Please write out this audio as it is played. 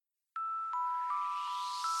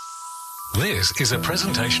This is a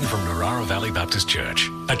presentation from Narara Valley Baptist Church,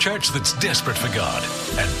 a church that's desperate for God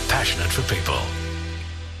and passionate for people.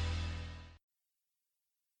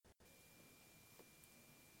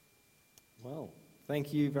 Well,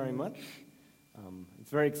 thank you very much. It's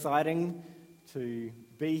very exciting to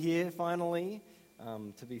be here finally,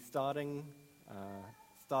 to be starting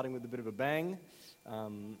with a bit of a bang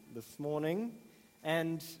this morning.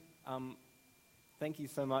 And thank you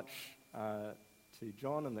so much to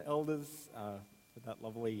John and the elders for that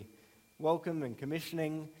lovely welcome and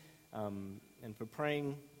commissioning, and for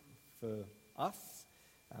praying for us.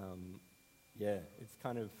 It's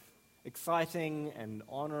kind of exciting and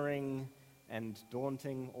honoring and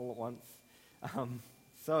daunting all at once.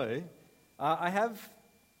 I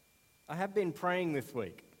have been praying this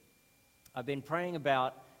week. I've been praying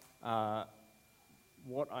about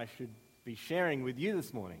what I should be sharing with you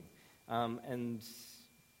this morning, and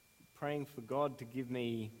praying for God to give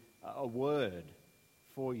me a word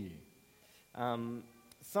for you.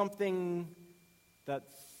 Something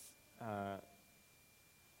that's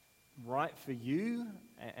right for you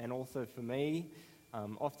and also for me.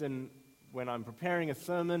 Often when I'm preparing a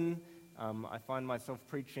sermon, I find myself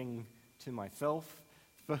preaching to myself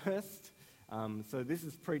first. So this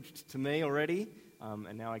is preached to me already,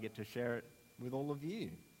 and now I get to share it with all of you.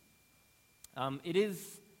 It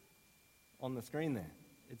is on the screen there.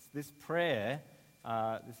 It's this prayer,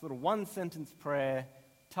 this little one-sentence prayer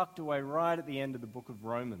tucked away right at the end of the book of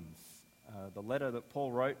Romans, the letter that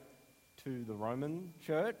Paul wrote to the Roman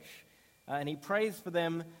church. And he prays for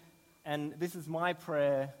them, and this is my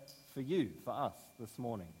prayer for you, for us this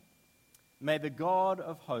morning. May the God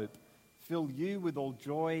of hope fill you with all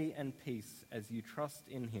joy and peace as you trust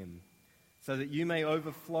in him, so that you may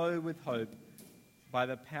overflow with hope by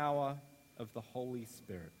the power of the Holy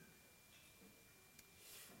Spirit.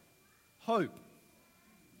 Hope.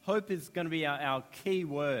 Hope is going to be our key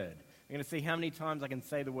word. We're going to see how many times I can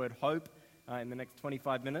say the word hope in the next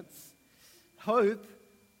 25 minutes. Hope,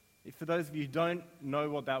 for those of you who don't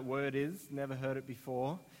know what that word is, never heard it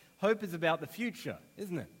before, hope is about the future,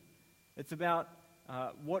 isn't it? It's about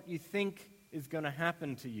what you think is going to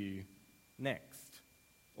happen to you next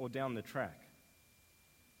or down the track.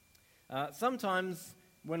 Sometimes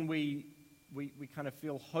when we kind of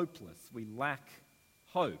feel hopeless, we lack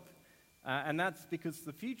hope. And that's because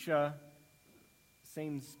the future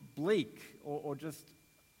seems bleak or just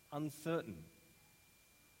uncertain.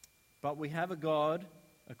 But we have a God,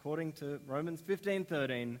 according to Romans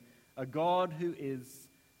 15:13, a God who is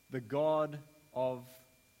the God of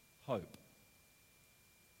hope.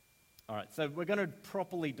 All right, so we're going to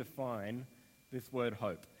properly define this word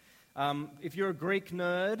hope. If you're a Greek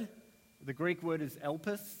nerd, the Greek word is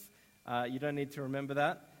elpis. You don't need to remember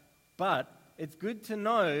that. But it's good to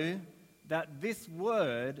know that this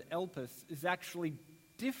word, elpis, is actually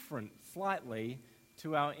different slightly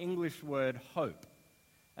to our English word hope.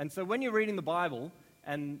 And so when you're reading the Bible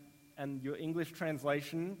and your English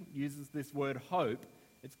translation uses this word hope,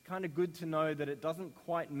 it's kind of good to know that it doesn't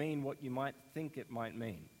quite mean what you might think it might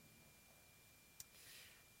mean.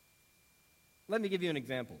 Let me give you an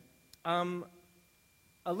example.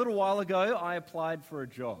 A little while ago, I applied for a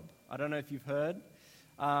job. I don't know if you've heard.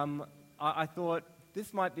 I thought,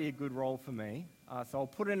 this might be a good role for me, so I'll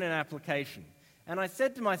put in an application. And I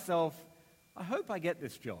said to myself, I hope I get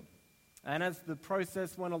this job. And as the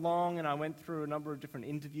process went along and I went through a number of different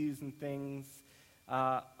interviews and things,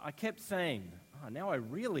 I kept saying, now I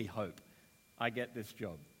really hope I get this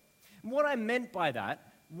job. And what I meant by that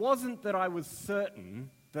wasn't that I was certain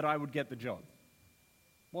that I would get the job,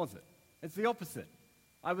 was it? It's the opposite.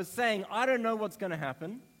 I was saying, I don't know what's going to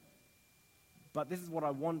happen, but this is what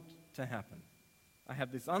I want to happen. I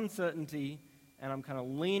have this uncertainty, and I'm kind of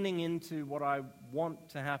leaning into what I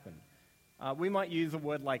want to happen. We might use a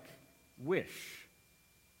word like wish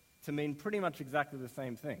to mean pretty much exactly the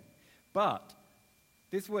same thing. But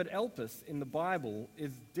this word elpis in the Bible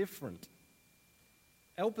is different.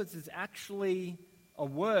 Elpis is actually a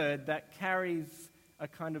word that carries a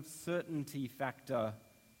kind of certainty factor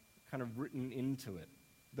kind of written into it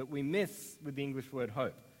that we miss with the English word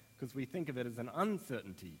hope because we think of it as an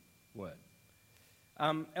uncertainty word.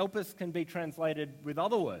 Elpis can be translated with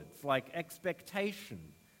other words like expectation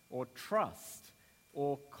or trust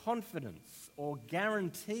or confidence or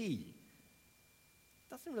guarantee.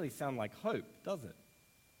 Doesn't really sound like hope, does it?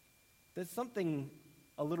 There's something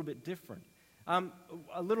a little bit different.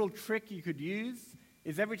 A little trick you could use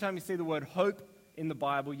is every time you see the word hope in the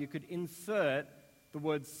Bible, you could insert the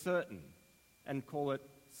word certain and call it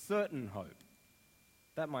certain hope.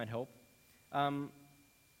 That might help.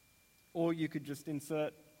 Or you could just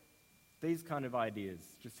insert These kind of ideas.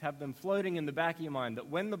 Just have them floating in the back of your mind, that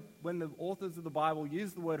when the authors of the Bible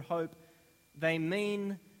use the word hope, they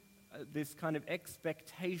mean this kind of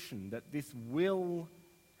expectation that this will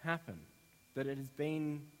happen, that it has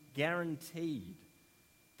been guaranteed,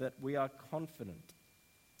 that we are confident.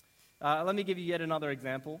 Let me give you yet another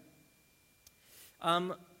example.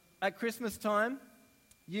 At Christmas time,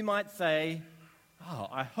 you might say, "Oh,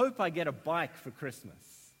 I hope I get a bike for Christmas."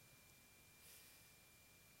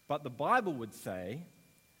 But the Bible would say,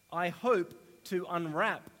 "I hope to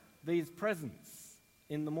unwrap these presents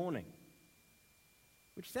in the morning."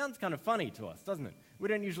 Which sounds kind of funny to us, doesn't it? We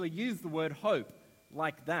don't usually use the word hope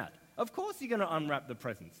like that. Of course you're going to unwrap the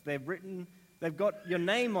presents. They've got your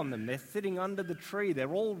name on them. They're sitting under the tree.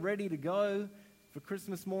 They're all ready to go for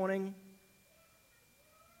Christmas morning.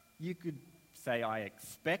 You could say, "I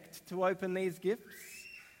expect to open these gifts,"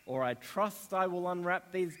 or "I trust I will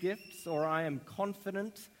unwrap these gifts," or "I am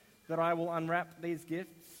confident that I will unwrap these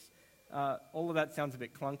gifts." All of that sounds a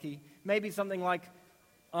bit clunky. Maybe something like,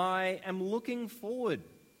 "I am looking forward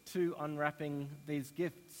to unwrapping these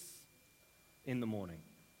gifts in the morning."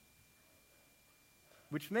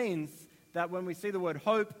 Which means that when we see the word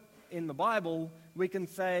hope in the Bible, we can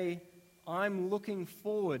say, "I'm looking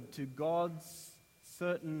forward to God's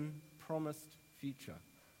certain promised future."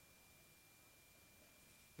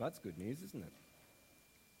 That's good news, isn't it?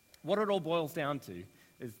 What it all boils down to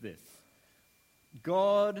is this: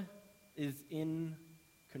 God is in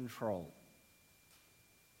control.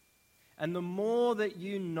 And the more that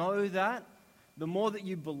you know that, the more that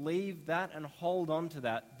you believe that and hold on to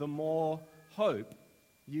that, the more hope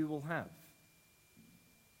you will have.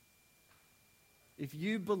 If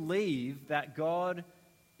you believe that God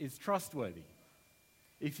is trustworthy,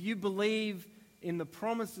 if you believe in the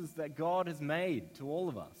promises that God has made to all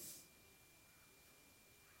of us,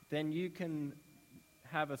 then you can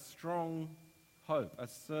have a strong hope, a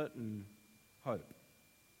certain hope.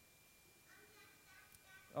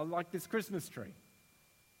 Like this Christmas tree.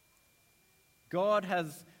 God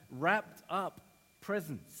has wrapped up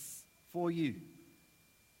presents for you.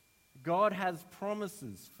 God has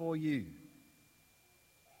promises for you.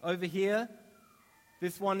 Over here,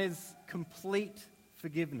 this one is complete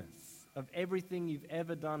forgiveness of everything you've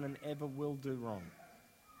ever done and ever will do wrong.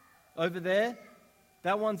 Over there,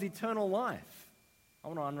 that one's eternal life. I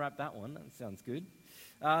want to unwrap that one. That sounds good.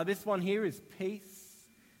 This one here is peace.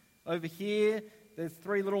 Over here, there's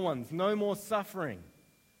three little ones. No more suffering.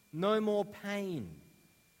 No more pain.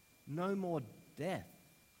 No more death.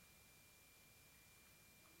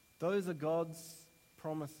 Those are God's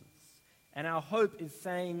promises. And our hope is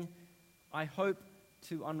saying, "I hope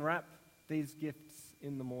to unwrap these gifts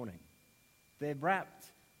in the morning." They're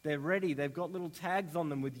wrapped. They're ready. They've got little tags on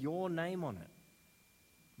them with your name on it.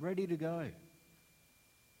 Ready to go.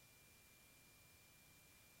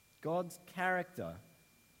 God's character,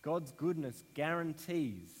 God's goodness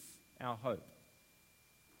guarantees our hope.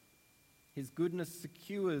 His goodness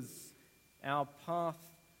secures our path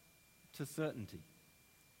to certainty.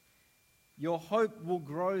 Your hope will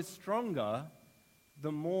grow stronger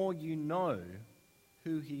the more you know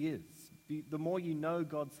who He is, the more you know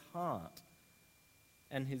God's heart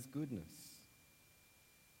and His goodness.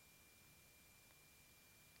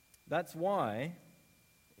 That's why,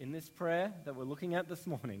 in this prayer that we're looking at this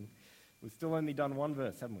morning, we've still only done one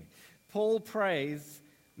verse, haven't we? Paul prays,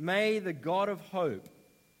 "May the God of hope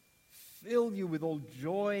fill you with all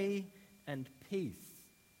joy and peace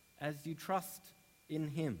as you trust in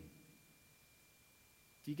Him."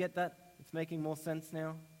 Do you get that? It's making more sense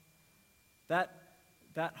now. That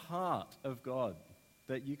heart of God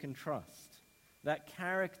that you can trust, that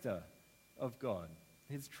character of God,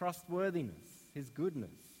 His trustworthiness, His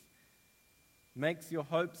goodness, makes your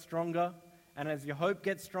hope stronger. And as your hope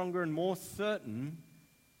gets stronger and more certain,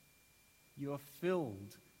 you are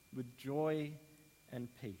filled with joy and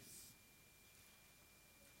peace.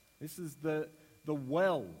 This is the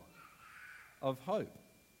well of hope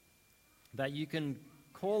that you can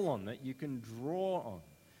call on, that you can draw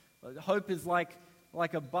on. Hope is like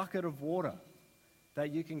a bucket of water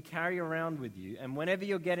that you can carry around with you. And whenever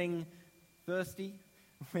you're getting thirsty,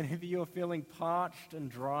 whenever you're feeling parched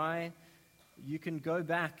and dry, you can go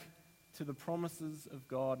back to the promises of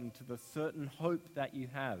God and to the certain hope that you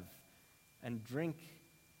have and drink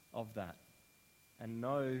of that and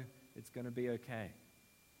know it's going to be okay.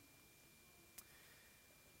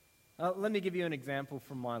 Let me give you an example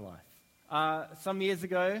from my life. Some years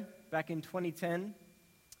ago, back in 2010,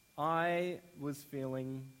 I was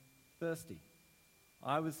feeling thirsty.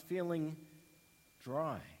 I was feeling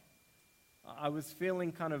dry. I was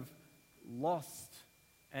feeling kind of lost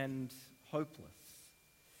and hopeless.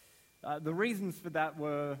 The reasons for that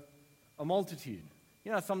were a multitude.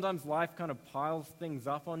 You know, sometimes life kind of piles things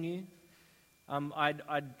up on you.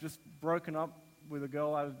 I'd just broken up with a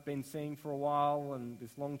girl I've been seeing for a while, and this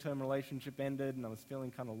long-term relationship ended, and I was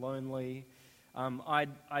feeling kind of lonely.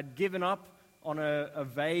 I'd given up on a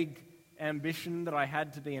vague ambition that I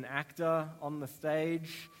had to be an actor on the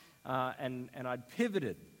stage, and I'd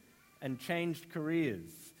pivoted and changed careers,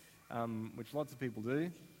 which lots of people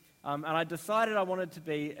do. And I decided I wanted to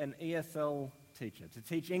be an ESL teacher, to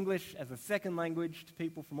teach English as a second language to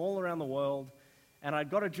people from all around the world, and I'd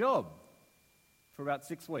got a job for about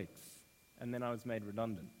 6 weeks, and then I was made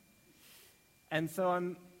redundant. And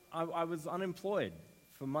so I was unemployed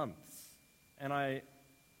for months, and I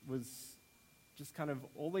was just kind of,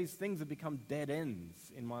 all these things have become dead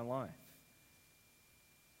ends in my life.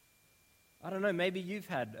 I don't know, maybe you've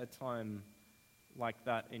had a time like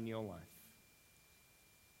that in your life.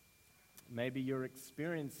 Maybe you're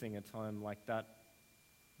experiencing a time like that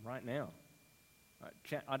right now.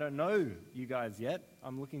 I don't know you guys yet.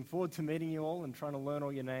 I'm looking forward to meeting you all and trying to learn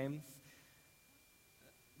all your names.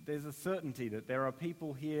 There's a certainty that there are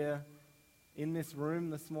people here in this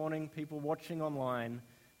room this morning, people watching online,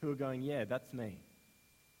 who are going, yeah, that's me.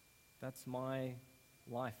 That's my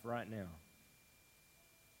life right now.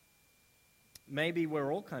 Maybe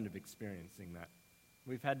we're all kind of experiencing that.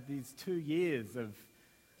 We've had these 2 years of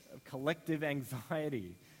collective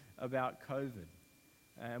anxiety about COVID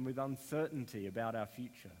and with uncertainty about our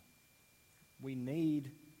future. We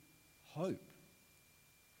need hope,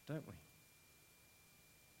 don't we?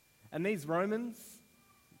 And these Romans,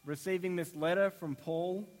 receiving this letter from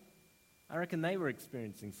Paul, I reckon they were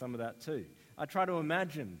experiencing some of that too. I try to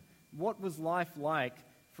imagine what was life like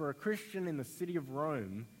for a Christian in the city of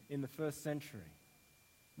Rome in the first century.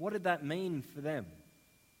 What did that mean for them?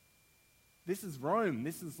 This is Rome.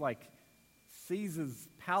 This is like Caesar's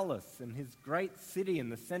palace and his great city in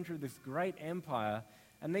the center of this great empire.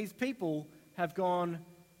 And these people have gone,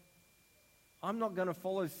 I'm not going to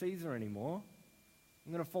follow Caesar anymore.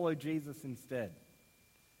 I'm going to follow Jesus instead.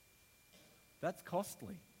 That's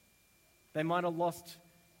costly. They might have lost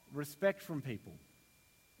respect from people.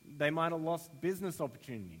 They might have lost business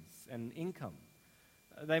opportunities and income.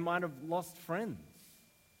 They might have lost friends.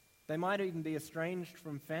 They might even be estranged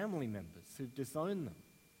from family members who've disowned them.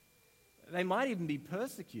 They might even be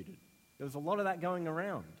persecuted. There's a lot of that going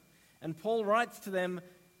around. And Paul writes to them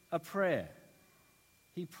a prayer.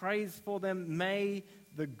 He prays for them, may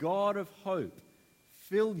the God of hope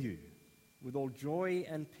fill you with all joy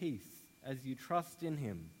and peace as you trust in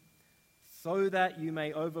him, so that you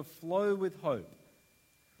may overflow with hope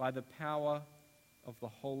by the power of the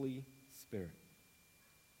Holy Spirit.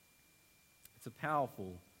 It's a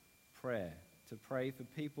powerful prayer to pray for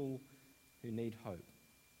people who need hope.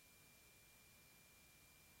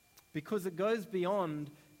 Because it goes beyond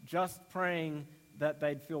just praying that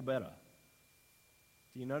they'd feel better.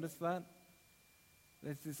 Do you notice that?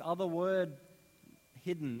 There's this other word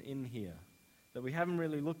hidden in here that we haven't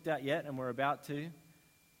really looked at yet, and we're about to.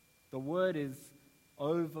 The word is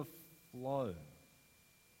overflow.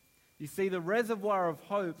 You see, the reservoir of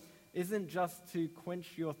hope isn't just to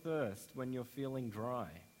quench your thirst when you're feeling dry.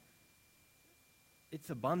 It's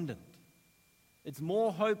abundant. It's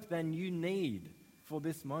more hope than you need for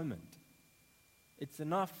this moment. It's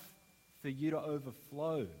enough for you to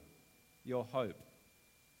overflow your hope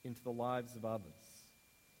into the lives of others.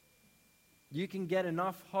 You can get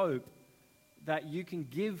enough hope that you can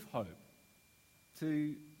give hope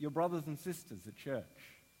to your brothers and sisters at church.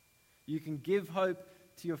 You can give hope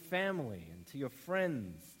to your family and to your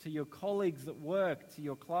friends, to your colleagues at work, to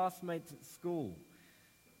your classmates at school.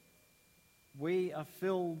 We are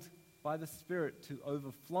filled by the Spirit to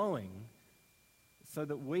overflowing so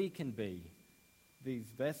that we can be these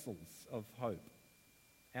vessels of hope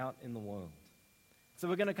out in the world. So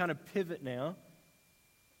we're going to kind of pivot now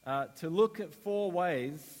to look at 4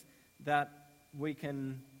 ways that we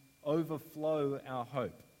can overflow our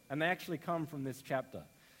hope. And they actually come from this chapter.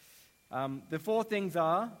 The 4 things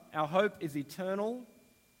are, our hope is eternal,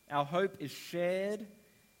 our hope is shared,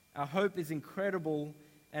 our hope is incredible,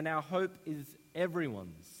 and our hope is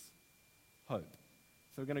everyone's hope.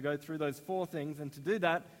 So we're going to go through those 4 things, and to do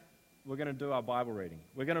that, we're going to do our Bible reading.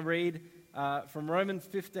 We're going to read from Romans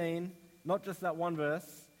 15, not just that one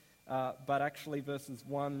verse, but actually verses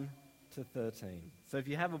 1 to 13. So if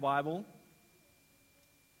you have a Bible,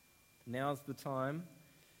 now's the time.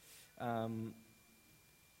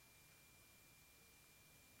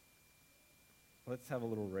 Let's have a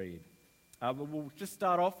little read. We'll just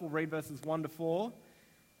start off. We'll read verses 1 to 4.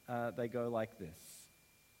 They go like this.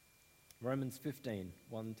 Romans 15,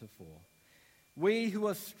 1 to 4. We who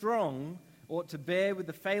are strong ought to bear with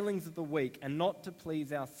the failings of the weak and not to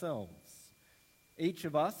please ourselves. Each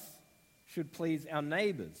of us should please our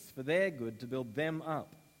neighbors for their good, to build them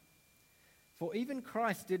up. For even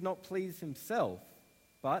Christ did not please himself,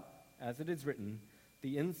 but, as it is written,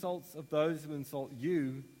 the insults of those who insult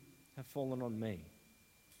you have fallen on me.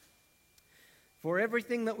 For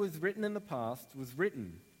everything that was written in the past was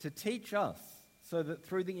written to teach us, so that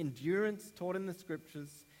through the endurance taught in the Scriptures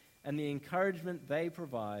and the encouragement they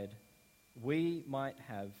provide, we might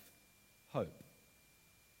have hope.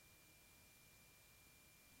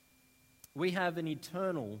 We have an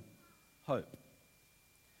eternal hope.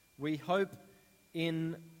 We hope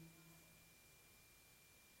in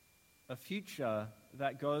a future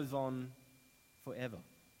that goes on forever.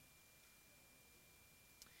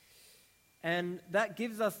 And that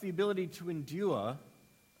gives us the ability to endure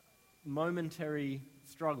momentary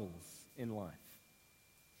struggles in life.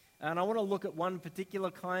 And I want to look at one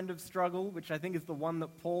particular kind of struggle, which I think is the one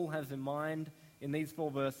that Paul has in mind in these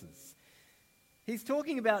 4 verses. He's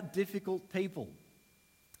talking about difficult people.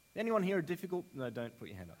 Anyone here a difficult? No, don't put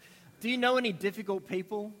your hand up. Do you know any difficult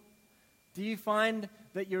people? Do you find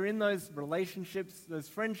that you're in those relationships, those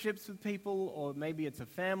friendships with people, or maybe it's a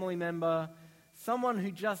family member, someone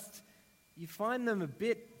who just, you find them a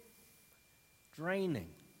bit draining.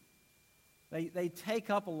 They take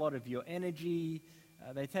up a lot of your energy,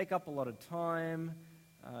 they take up a lot of time,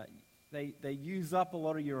 they use up a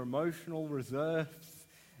lot of your emotional reserves,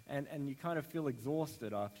 and you kind of feel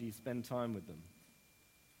exhausted after you spend time with them.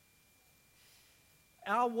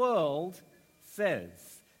 Our world says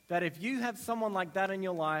that if you have someone like that in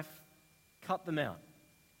your life, cut them out.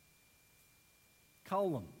 Cull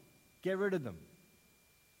them. Get rid of them.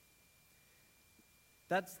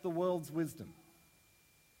 That's the world's wisdom.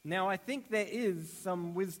 Now, I think there is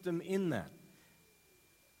some wisdom in that.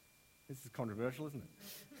 This is controversial, isn't it?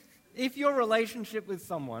 If your relationship with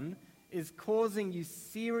someone is causing you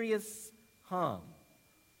serious harm,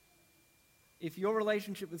 if your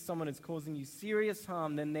relationship with someone is causing you serious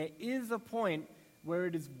harm, then there is a point where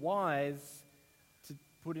it is wise to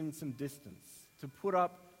put in some distance, to put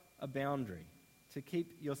up a boundary, to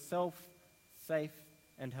keep yourself safe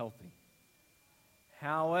and healthy.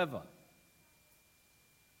 However,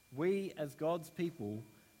 we as God's people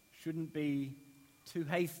shouldn't be too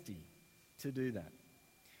hasty to do that.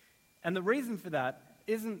 And the reason for that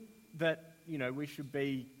isn't that, we should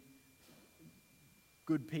be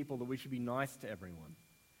good people, that we should be nice to everyone.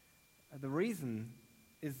 The reason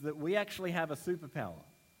is that we actually have a superpower.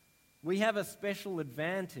 We have a special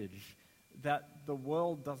advantage that the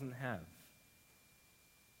world doesn't have.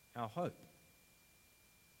 Our hope.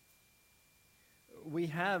 We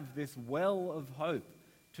have this well of hope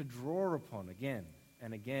to draw upon again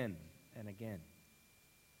and again and again.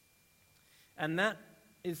 And that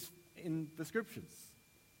is in the Scriptures.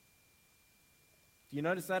 Do you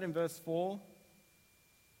notice that in verse 4?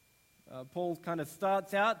 Paul kind of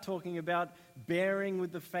starts out talking about bearing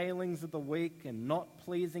with the failings of the weak and not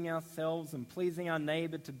pleasing ourselves and pleasing our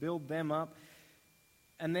neighbor to build them up.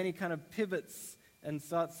 And then he kind of pivots and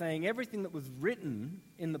starts saying everything that was written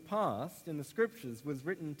in the past, in the Scriptures, was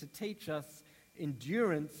written to teach us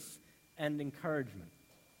endurance and encouragement.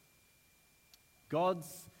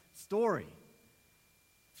 God's story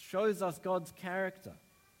shows us God's character,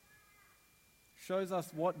 shows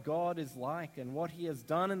us what God is like and what he has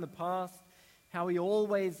done in the past, how he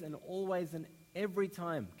always and every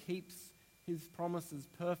time keeps his promises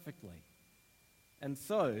perfectly. And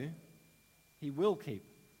so, he will keep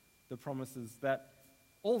the promises that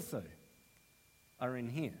also are in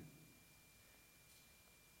here.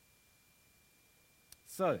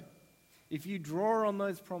 So, if you draw on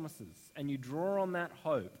those promises and you draw on that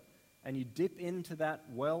hope and you dip into that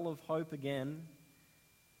well of hope again,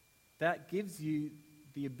 that gives you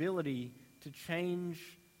the ability to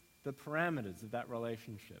change the parameters of that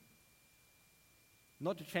relationship.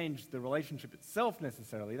 Not to change the relationship itself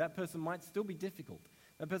necessarily. That person might still be difficult.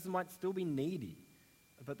 That person might still be needy.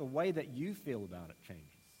 But the way that you feel about it changes.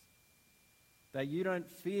 That you don't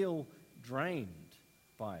feel drained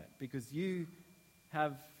by it because you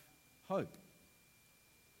have hope.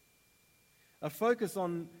 A focus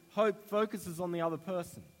on hope focuses on the other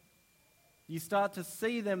person. You start to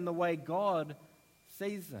see them the way God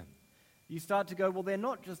sees them. You start to go, well, they're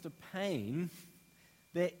not just a pain,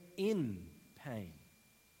 they're in pain.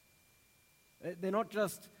 They're not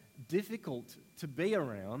just difficult to be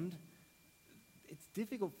around, it's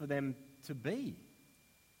difficult for them to be.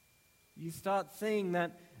 You start seeing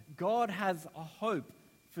that God has a hope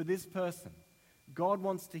for this person. God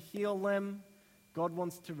wants to heal them. God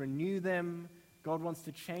wants to renew them. God wants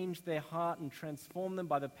to change their heart and transform them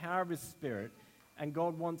by the power of His Spirit, and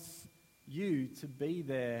God wants you to be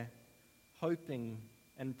there hoping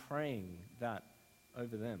and praying that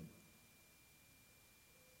over them.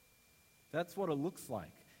 That's what it looks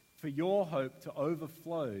like for your hope to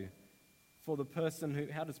overflow for the person who,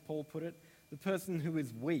 how does Paul put it? The person who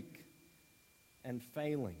is weak and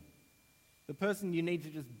failing. The person you need to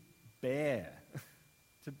just bear,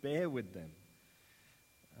 to bear with them.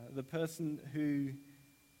 The person who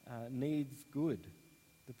needs good.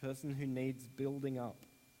 The person who needs building up.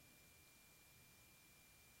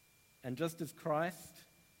 And just as Christ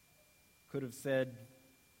could have said,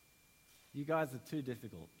 you guys are too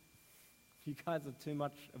difficult. You guys are too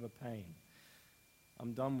much of a pain.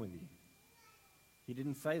 I'm done with you. He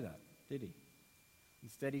didn't say that, did he?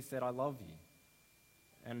 Instead, he said, I love you.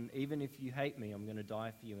 And even if you hate me, I'm going to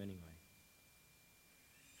die for you anyway.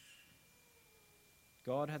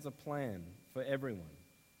 God has a plan for everyone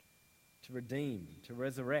to redeem, to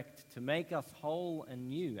resurrect, to make us whole and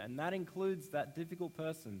new. And that includes that difficult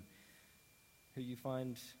person who you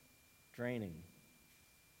find draining.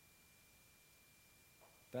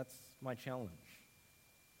 That's my challenge.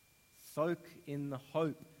 Soak in the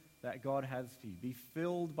hope that God has for you. Be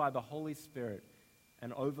filled by the Holy Spirit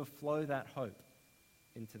and overflow that hope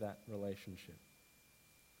into that relationship.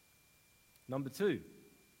 Number 2,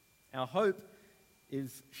 our hope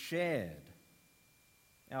is shared.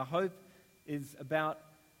 Our hope is about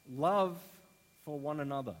love for one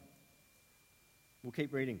another. We'll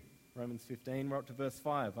keep reading Romans 15. We're up to verse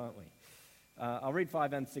 5, aren't we? I'll read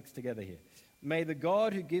 5 and 6 together here. May the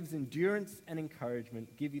God who gives endurance and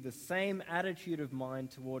encouragement give you the same attitude of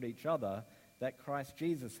mind toward each other that Christ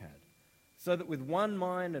Jesus had, so that with one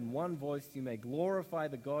mind and one voice you may glorify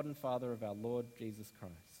the God and Father of our Lord Jesus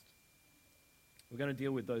Christ. We're going to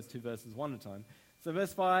deal with those 2 verses one at a time. So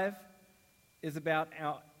verse 5 is about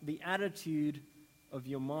the attitude of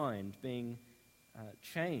your mind being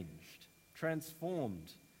changed,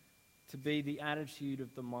 transformed to be the attitude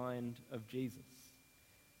of the mind of Jesus.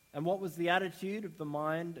 And what was the attitude of the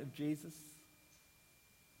mind of Jesus?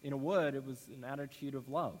 In a word, it was an attitude of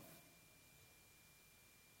love.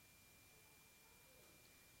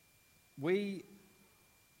 We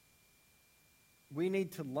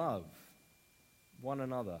need to love one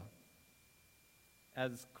another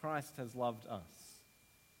as Christ has loved us.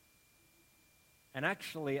 And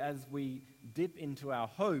actually, as we dip into our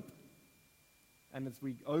hope and as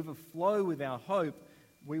we overflow with our hope,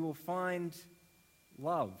 we will find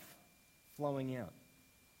love flowing out.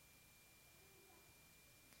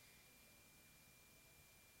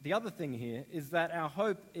 The other thing here is that our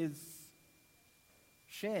hope is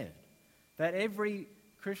shared. That every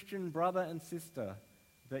Christian brother and sister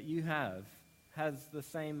that you have has the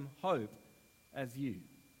same hope as you.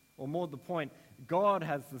 Or more to the point, God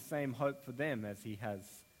has the same hope for them as He has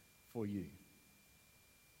for you.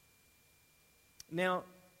 Now,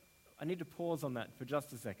 I need to pause on that for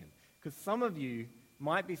just a second, because some of you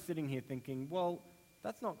might be sitting here thinking, well,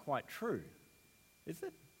 that's not quite true, is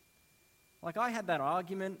it? Like, I had that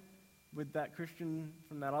argument with that Christian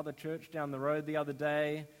from that other church down the road the other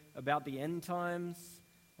day about the end times,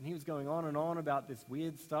 and he was going on and on about this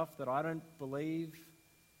weird stuff that I don't believe.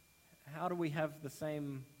 How do we have the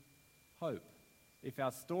same hope if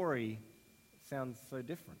our story sounds so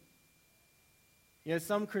different? You know,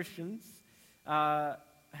 some Christians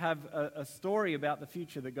have a story about the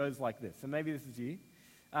future that goes like this, and maybe this is you.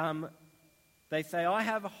 They say, I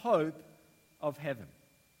have a hope of heaven.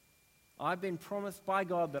 I've been promised by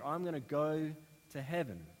God that I'm going to go to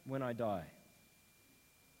heaven when I die.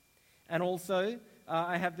 And also,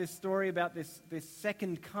 I have this story about this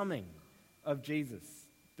second coming of Jesus,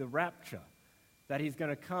 the rapture, that He's going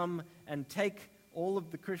to come and take all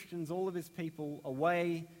of the Christians, all of His people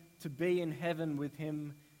away to be in heaven with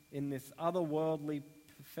Him in this otherworldly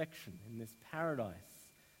perfection, in this paradise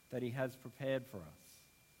that He has prepared for us.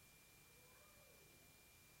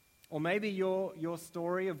 Or maybe your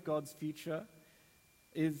story of God's future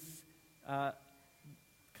is kind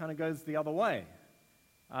of goes the other way.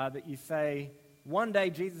 That you say, one day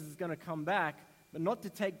Jesus is going to come back, but not to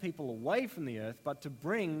take people away from the earth, but to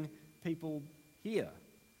bring people here.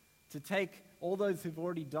 To take all those who've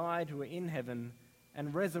already died who are in heaven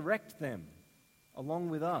and resurrect them along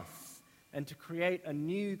with us. And to create a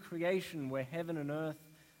new creation where heaven and earth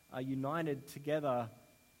are united together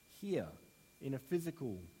here in a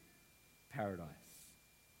physical paradise.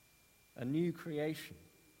 A new creation.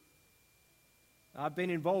 I've been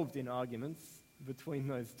involved in arguments between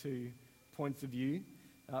those 2 points of view.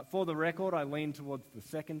 For the record, I lean towards the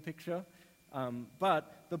second picture.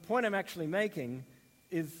 But the point I'm actually making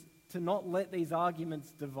is to not let these arguments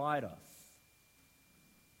divide us.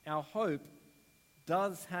 Our hope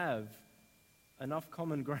does have enough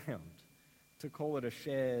common ground to call it a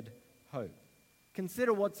shared hope.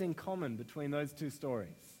 Consider what's in common between those two stories.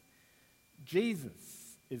 Jesus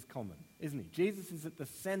is common, isn't he? Jesus is at the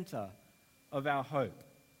center of our hope.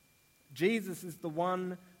 Jesus is the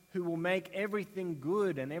one who will make everything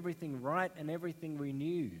good and everything right and everything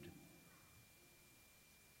renewed.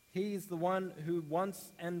 He is the one who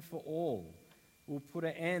once and for all will put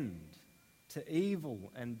an end to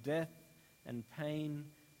evil and death and pain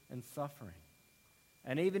and suffering.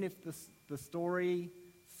 And even if the story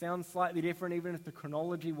sounds slightly different, even if the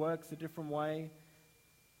chronology works a different way,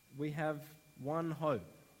 we have one hope.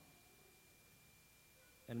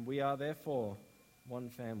 And we are therefore one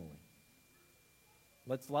family.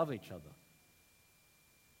 Let's love each other.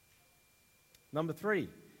 Number 3,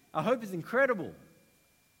 our hope is incredible.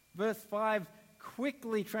 Verse 5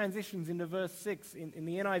 quickly transitions into verse 6. In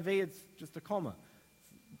the NIV, it's just a comma.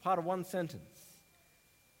 It's part of one sentence.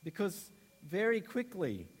 Because very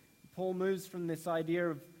quickly, Paul moves from this idea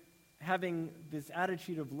of having this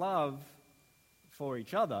attitude of love for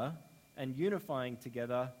each other and unifying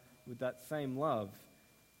together with that same love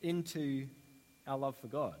into our love for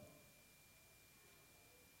God.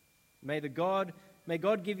 May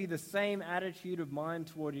God give you the same attitude of mind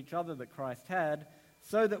toward each other that Christ had,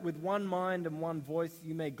 so that with one mind and one voice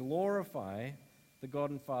you may glorify the God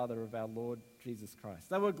and Father of our Lord Jesus Christ.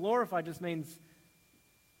 That word glorify just means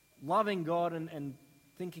loving God and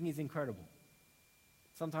thinking He's incredible.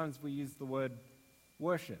 Sometimes we use the word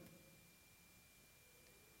worship.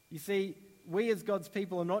 You see, we as God's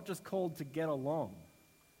people are not just called to get along.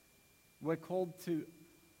 We're called to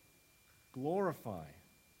glorify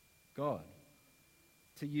God,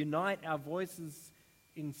 to unite our voices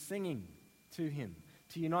in singing to Him,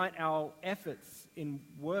 to unite our efforts in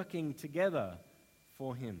working together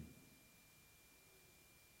for Him.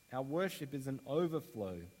 Our worship is an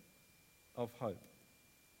overflow of hope.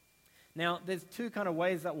 Now, there's two kind of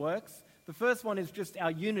ways that works. The first one is just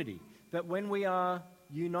our unity, that when we are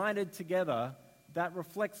united together, that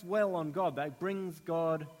reflects well on God, that brings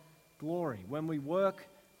God glory. When we work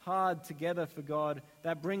hard together for God,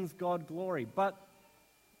 that brings God glory. But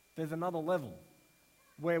there's another level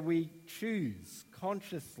where we choose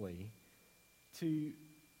consciously to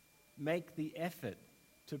make the effort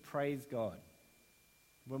to praise God.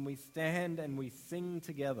 When we stand and we sing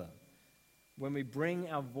together, when we bring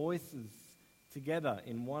our voices together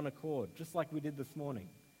in one accord, just like we did this morning,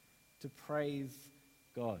 to praise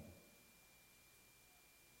God.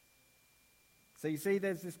 So you see,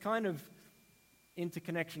 there's this kind of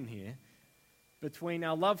interconnection here between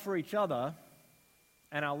our love for each other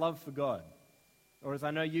and our love for God. Or as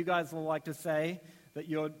I know you guys will like to say, that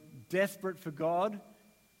you're desperate for God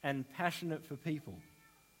and passionate for people.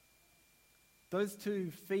 Those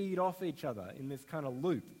two feed off each other in this kind of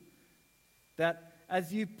loop. That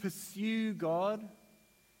as you pursue God,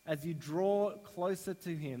 as you draw closer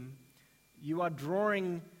to Him, you are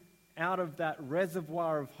drawing out of that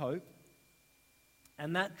reservoir of hope,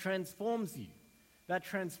 and that transforms you. That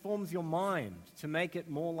transforms your mind to make it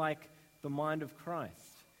more like the mind of Christ.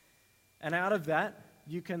 And out of that,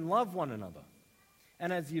 you can love one another.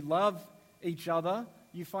 And as you love each other,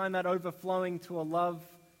 you find that overflowing to a love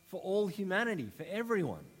for all humanity, for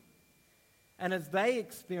everyone. And as they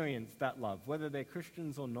experience that love, whether they're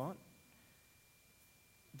Christians or not,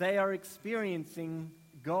 they are experiencing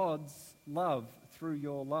God's love through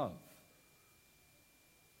your love.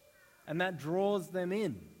 And that draws them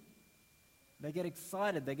in. They get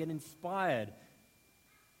excited, they get inspired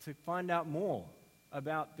to find out more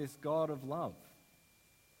about this God of love.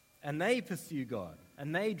 And they pursue God,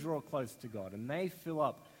 and they draw close to God, and they fill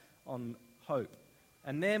up on hope.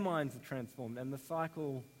 And their minds are transformed, and the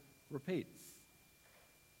cycle repeats.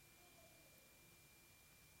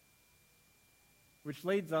 Which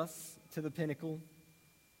leads us to the pinnacle.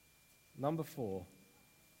 Number 4,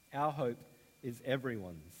 our hope is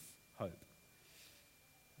everyone's hope.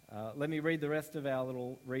 Let me read the rest of our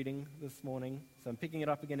little reading this morning. So I'm picking it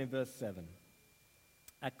up again in verse 7.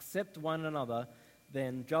 Accept one another,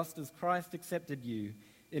 then, just as Christ accepted you,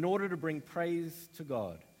 in order to bring praise to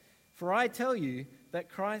God. For I tell you that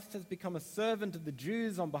Christ has become a servant of the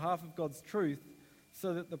Jews on behalf of God's truth,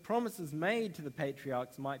 so that the promises made to the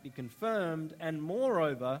patriarchs might be confirmed, and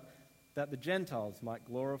moreover, that the Gentiles might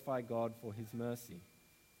glorify God for His mercy.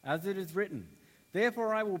 As it is written,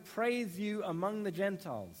 therefore I will praise you among the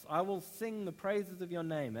Gentiles. I will sing the praises of your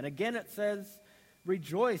name. And again it says,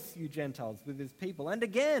 rejoice, you Gentiles, with His people. And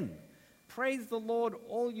again, praise the Lord,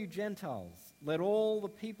 all you Gentiles. Let all the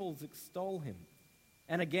peoples extol Him.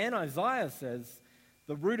 And again, Isaiah says,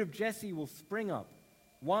 the root of Jesse will spring up,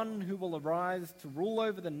 one who will arise to rule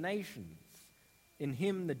over the nations. In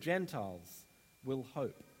him the Gentiles will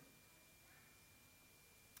hope.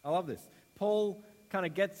 I love this. Paul kind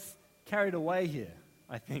of gets carried away here,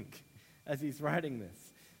 I think, as he's writing this.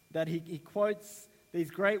 That he quotes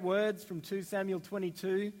these great words from 2 Samuel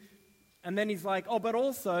 22, and then he's like, oh, but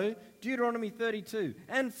also Deuteronomy 32,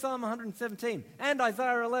 and Psalm 117, and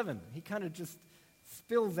Isaiah 11. He kind of just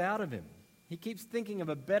spills out of him. He keeps thinking of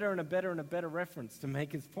a better and a better and a better reference to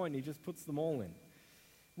make his point. He just puts them all in.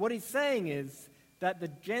 What he's saying is that the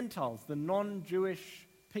Gentiles, the non-Jewish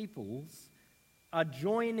peoples, are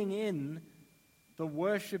joining in the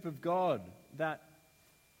worship of God that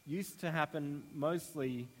used to happen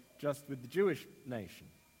mostly just with the Jewish nation.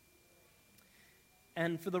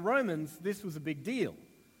 And for the Romans, this was a big deal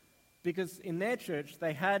because in their church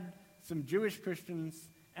they had some Jewish Christians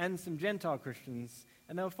and some Gentile Christians,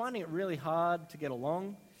 and they were finding it really hard to get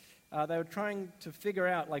along. They were trying to figure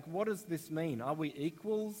out, like, what does this mean? Are we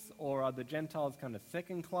equals, or are the Gentiles kind of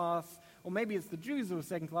second class? Or maybe it's the Jews who are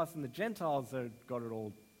second class and the Gentiles have got it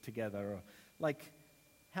all together. Or, like,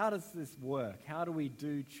 how does this work? How do we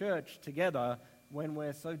do church together when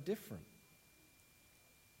we're so different?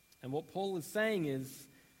 And what Paul is saying is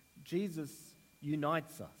Jesus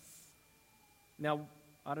unites us. Now,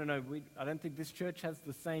 I don't know, I don't think this church has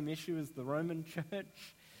the same issue as the Roman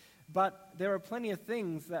church, but there are plenty of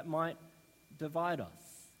things that might divide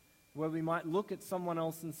us, where we might look at someone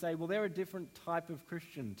else and say, well, they're a different type of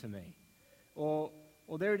Christian to me, or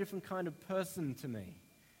they're a different kind of person to me.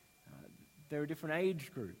 They're a different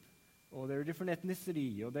age group, or they're a different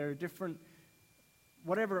ethnicity, or they're a different,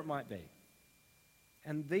 whatever it might be.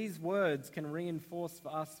 And these words can reinforce for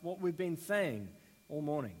us what we've been saying all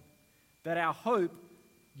morning, that our hope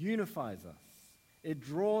unifies us. It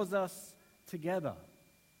draws us together.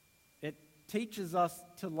 It teaches us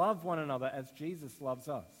to love one another as Jesus loves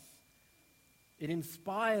us. It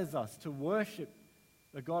inspires us to worship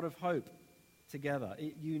the God of hope together.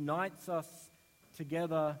 It unites us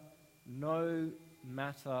together no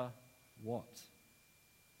matter what.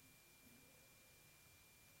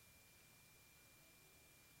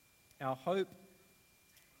 Our hope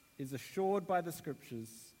is assured by the Scriptures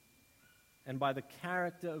and by the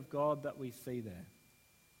character of God that we see there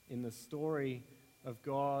in the story of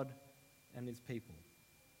God and his people.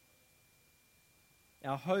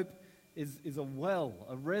 Our hope is a well,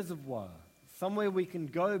 a reservoir, somewhere we can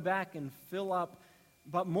go back and fill up,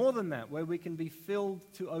 but more than that, where we can be filled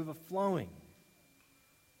to overflowing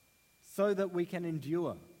so that we can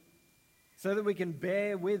endure, so that we can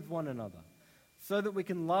bear with one another, so that we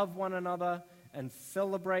can love one another and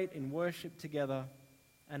celebrate in worship together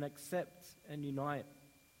and accept and unite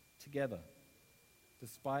together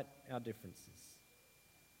despite our differences.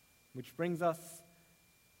 Which brings us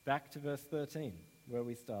back to verse 13, where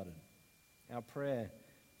we started, our prayer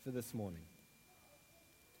for this morning.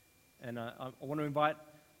 And I want to invite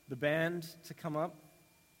the band to come up,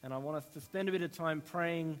 and I want us to spend a bit of time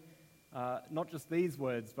praying not just these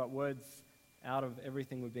words, but words out of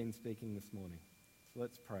everything we've been speaking this morning. So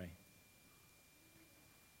let's pray.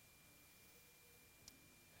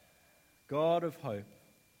 God of hope,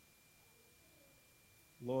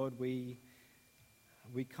 Lord, we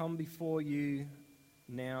come before you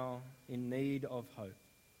now in need of hope.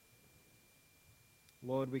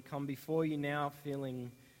 Lord, we come before you now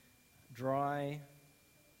feeling dry,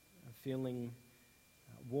 feeling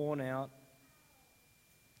worn out,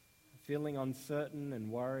 feeling uncertain and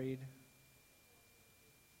worried.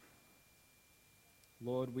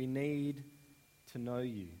 Lord, we need to know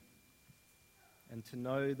you and to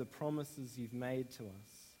know the promises you've made to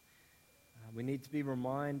us. We need to be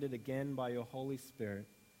reminded again by your Holy Spirit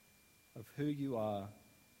of who you are,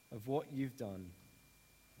 of what you've done,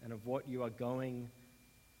 and of what you are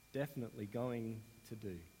definitely going to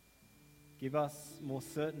do. Give us more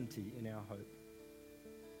certainty in our hope.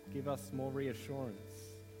 Give us more reassurance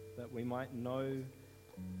that we might know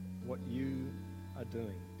what you are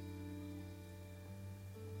doing.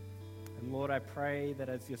 And Lord, I pray that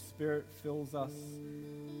as your Spirit fills us,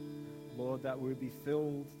 Lord, that we be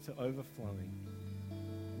filled to overflowing.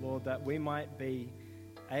 Lord, that we might be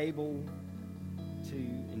able to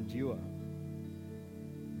endure,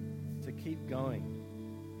 to keep going,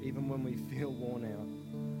 even when we feel worn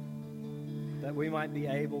out. That we might be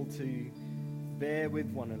able to bear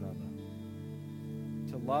with one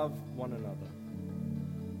another, to love one another,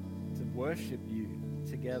 to worship you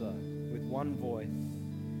together with one voice,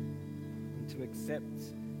 and to accept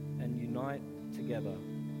and unite together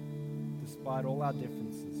despite all our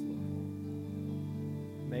differences,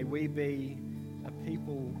 Lord. May we be a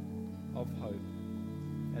people of hope,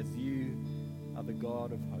 as you are the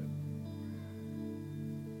God of hope.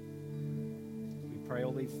 We pray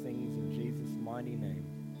all these things in Jesus' mighty name.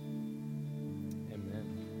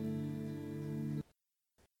 Amen.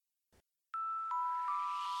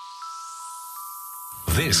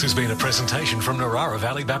 This has been a presentation from Narara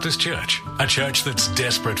Valley Baptist Church, a church that's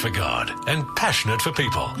desperate for God and passionate for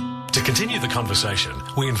people. To continue the conversation,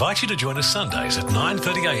 we invite you to join us Sundays at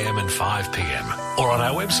 9:30 a.m. and 5 p.m. or on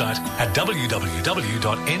our website at www.nvbc.info.